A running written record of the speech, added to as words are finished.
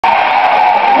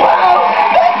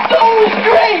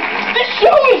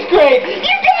great.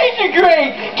 You guys are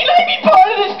great. Can I be part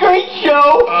of this great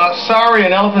show? Sorry,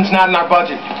 an elephant's not in our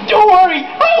budget. Don't worry.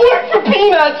 I work for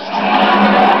peanuts.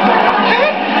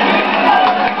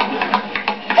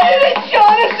 Hey, it's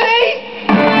Shaughnessy.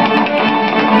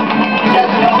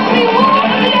 Just don't be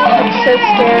one. It's so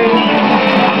scary.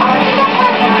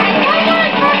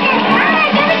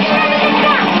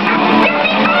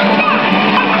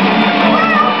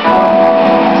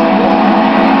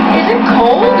 Is it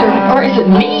cold or is it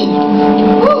me?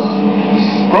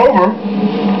 Grover,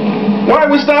 why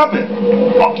are we stopping?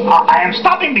 Well, I am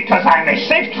stopping because I'm a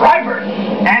safe driver,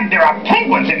 and there are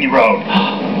penguins in the road.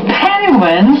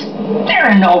 Penguins? There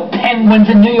are no penguins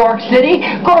in New York City.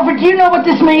 Grover, do you know what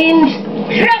this means?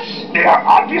 Yes, they are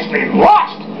obviously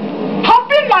lost.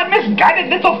 Hop in, my misguided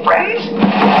little friends.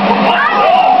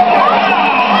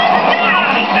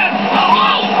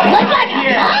 Looks like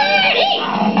a party!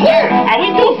 Are we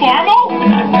too formal?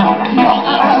 No.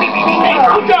 Hey,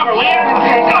 scoot over, will you?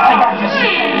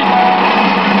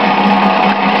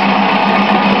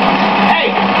 Hey,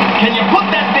 can you put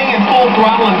that thing in full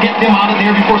throttle and get them out of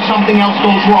there before something else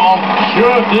goes wrong?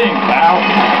 Sure thing, pal.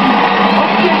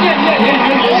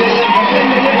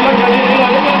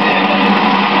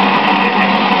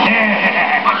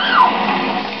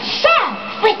 So,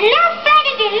 with no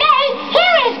further delay,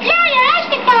 here is Gloria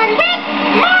Estefan with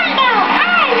Mambo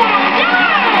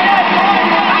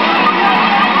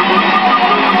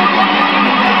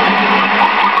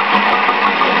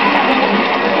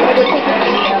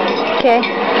Okay.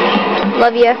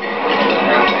 Love ya.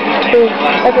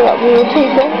 I forgot we were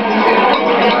taping.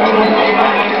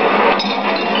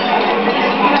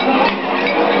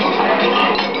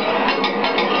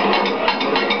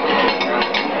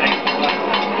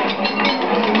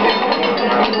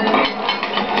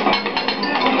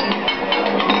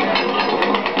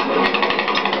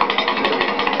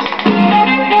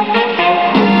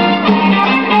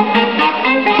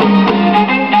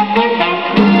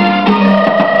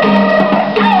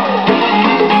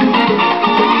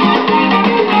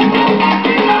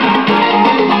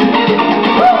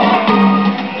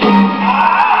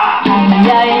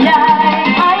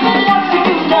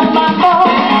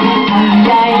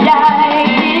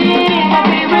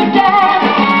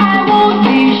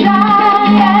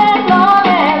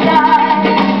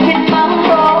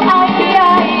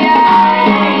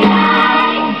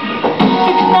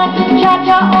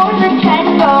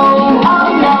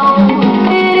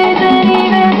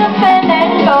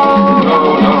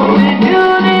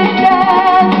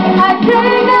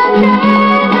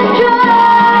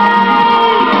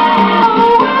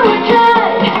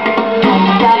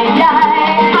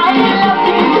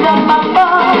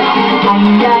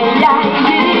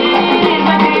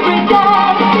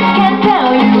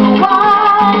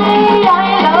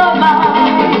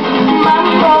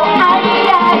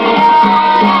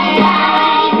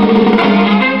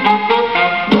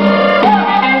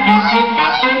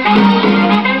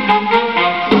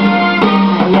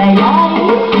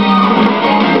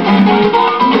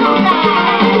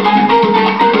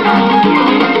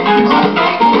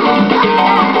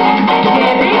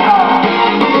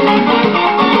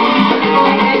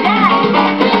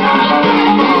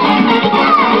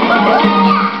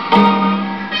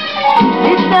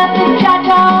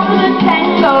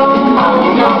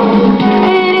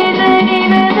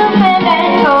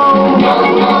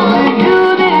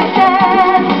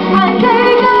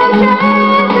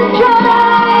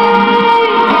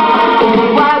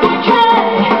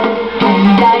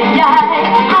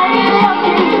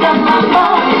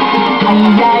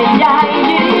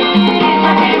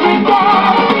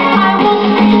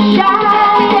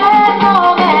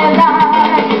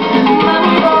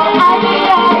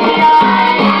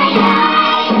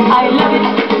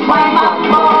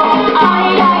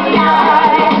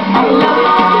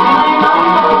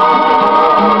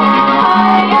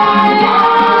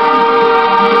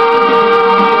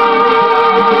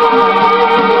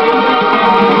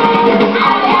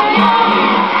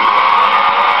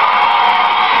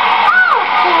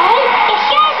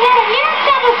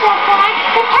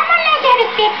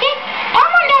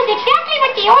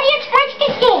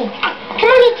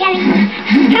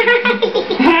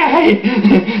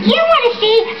 You want to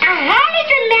see a highly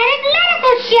dramatic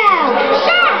medical show.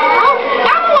 So,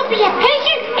 I will be a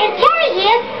patient and Terry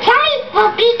here, Terry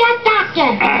will be the doctor.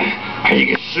 Are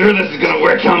you sure this is going to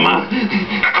work, Elma?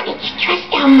 Trust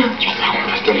Elmo.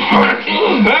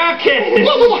 Okay.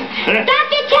 Yeah.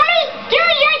 Dr. Terry, do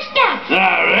your stuff.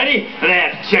 Ready?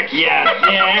 Let's check you out.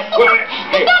 Yeah.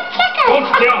 It's not tickle. Hold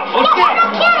still. Hold still. I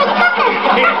don't care. It's tickle.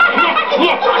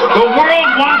 Look, the world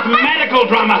wants It's medical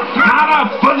drama, not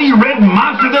a fuzzy red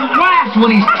monster that laughs when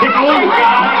he's tickled.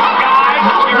 Guys,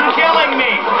 you're killing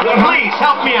me. Please,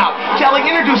 help me out. Kelly,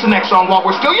 introduce the next song while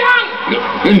we're still young.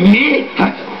 Me?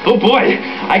 Oh boy,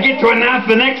 I get to announce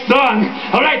the next song.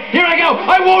 All right, here I go.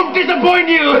 I won't disappoint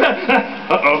you.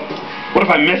 Uh-oh. What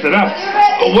if I mess it up?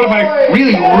 What if I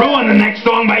really ruin the next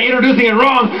song by introducing it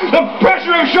wrong? The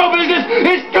pressure of show business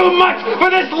is too much for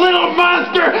this little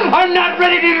monster. I'm not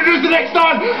ready to introduce the next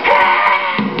song.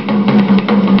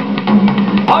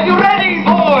 Are you ready,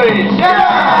 boys?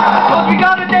 Yeah! Because we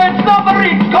got a dance number.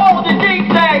 It's called the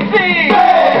Zigzag Zig.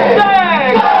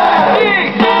 Zag!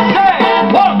 Zig!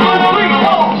 Zag! 1, 2, 3,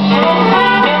 4.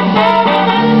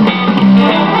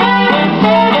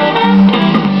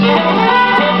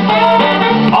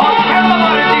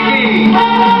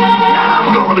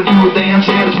 To do a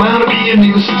dance and it's bound to be a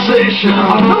new sensation.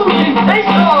 For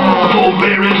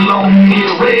very long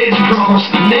it'll rage across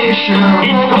the nation.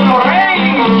 It's gonna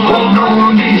rain. Hold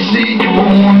on, DC, you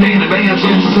won't in advance.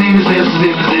 It's the same as the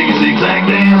zigzag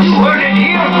dance. You heard it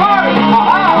here first.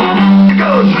 It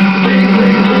goes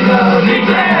zigzag,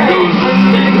 zigzag. Goes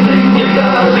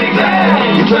zigzag,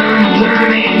 zigzag. You turn and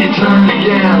turn and you turn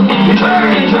again. You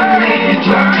turn and turn and you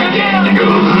turn again. It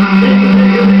goes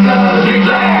zigzag,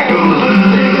 zigzag. Goes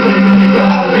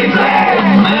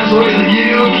that's what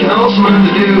you can also learn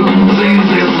to do.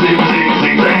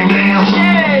 Zigzag dance.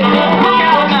 Yeah, look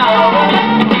out now.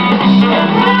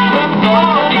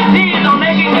 These knees are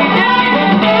making me dizzy.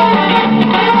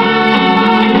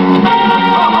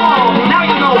 Oh, now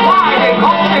you know why they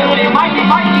call him the mighty,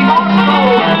 mighty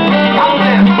Marshall. Count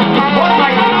them. 1, 2,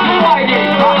 I did.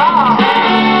 It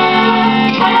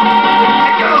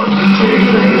goes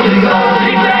zigzag,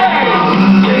 zigzag.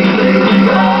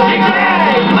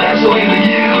 That's the way that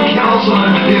you can also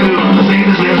learn to do.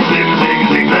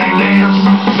 Zigzag dance.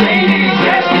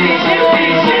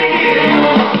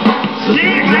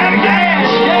 Zigzag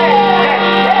dance.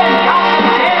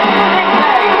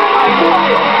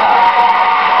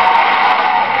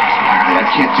 I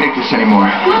can't take this anymore.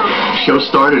 Show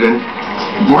started and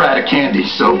we're out of candy,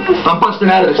 so I'm busting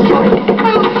out of this joint.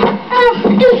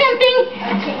 Do something.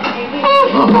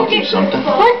 I'll do something.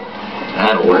 What?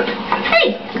 That'll work.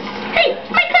 Hey,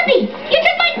 my clippy! You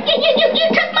took my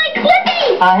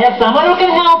clippy! I have someone who can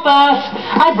help us.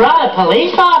 I brought a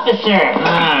police officer.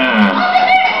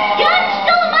 Officer, John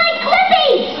stole my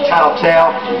clippy!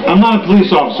 Tattletale. I'm not a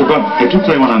police officer, but I do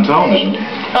play one on television.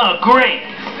 Oh, great.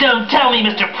 Don't tell me,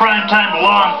 Mr. Primetime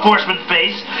Law Enforcement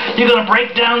Face. You're gonna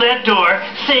break down that door,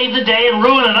 save the day, and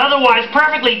ruin an otherwise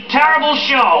perfectly terrible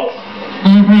show.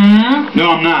 Mm-hmm.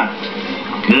 No, I'm not.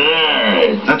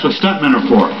 Good. That's what stuntmen are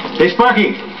for. Hey,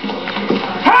 Sparky.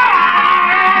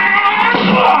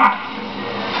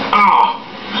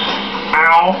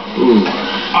 Ow. Ooh,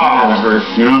 that hurt.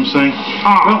 You know what I'm saying?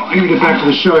 Well, I gotta get back to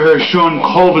the show. I heard Sean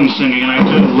Colvin singing, and I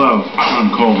do love Sean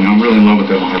Colvin. I'm really in love with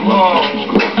that one. I love it.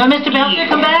 Mr. Belcher,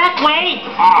 come back. Wait.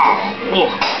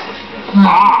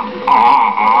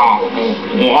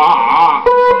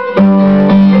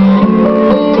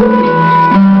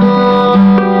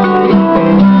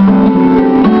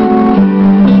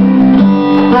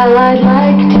 Well, I'd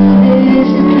like to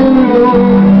visit the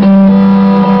moon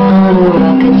on a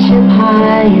rocket ship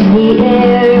high in the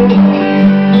air.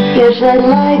 Yes, I'd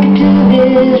like to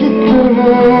visit the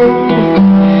moon,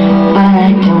 but I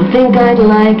don't think I'd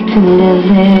like to live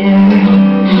there.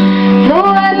 Though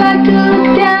I'd like to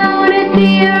look down at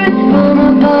the earth from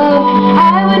above,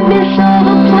 I would miss all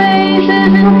the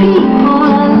places and people I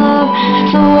love.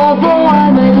 So although I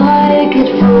might like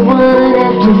it for one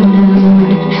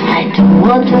afternoon, I don't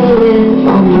want to live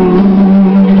on the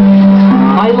moon.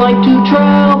 I like to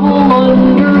travel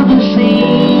under the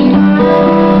sea.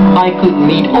 I could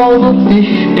meet all the fish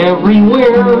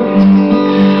everywhere.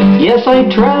 Yes, I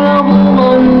travel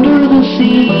under the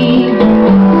sea,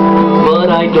 but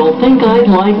I don't think I'd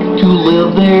like to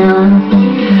live there.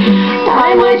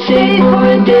 I might stay for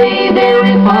a day there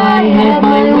if I had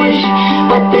my wish,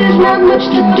 but there's not much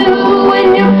to do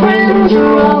when your friends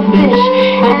are all fish,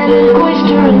 and an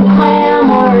oyster and clam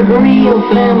are a real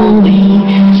family,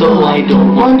 so I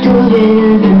don't want to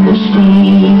live in the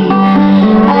sea.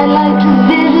 I'd like to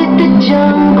visit the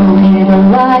jungle, hear the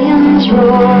lions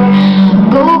roar,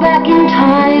 go back in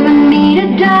time and meet a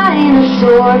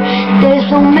dinosaur. There's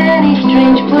so many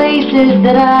strange places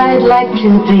that I'd like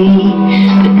to be,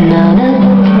 but none of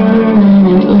them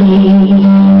permanently.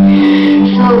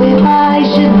 So if I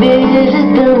should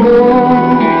visit the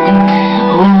moon,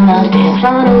 well, I'll dance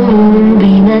on a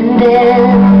moonbeam, and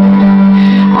then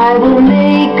I will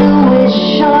make a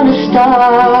wish on a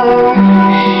star,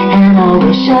 and I'll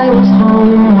wish I was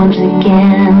home once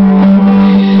again.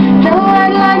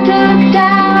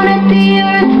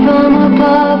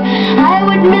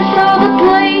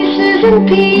 and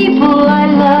people I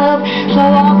love. So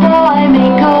although I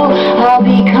may go, I'll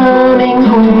be coming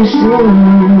home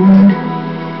soon.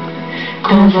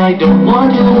 'Cause I don't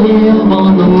want to live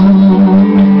on the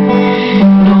moon.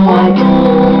 No, I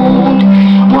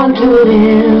don't want to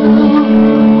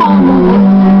live on the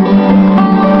moon.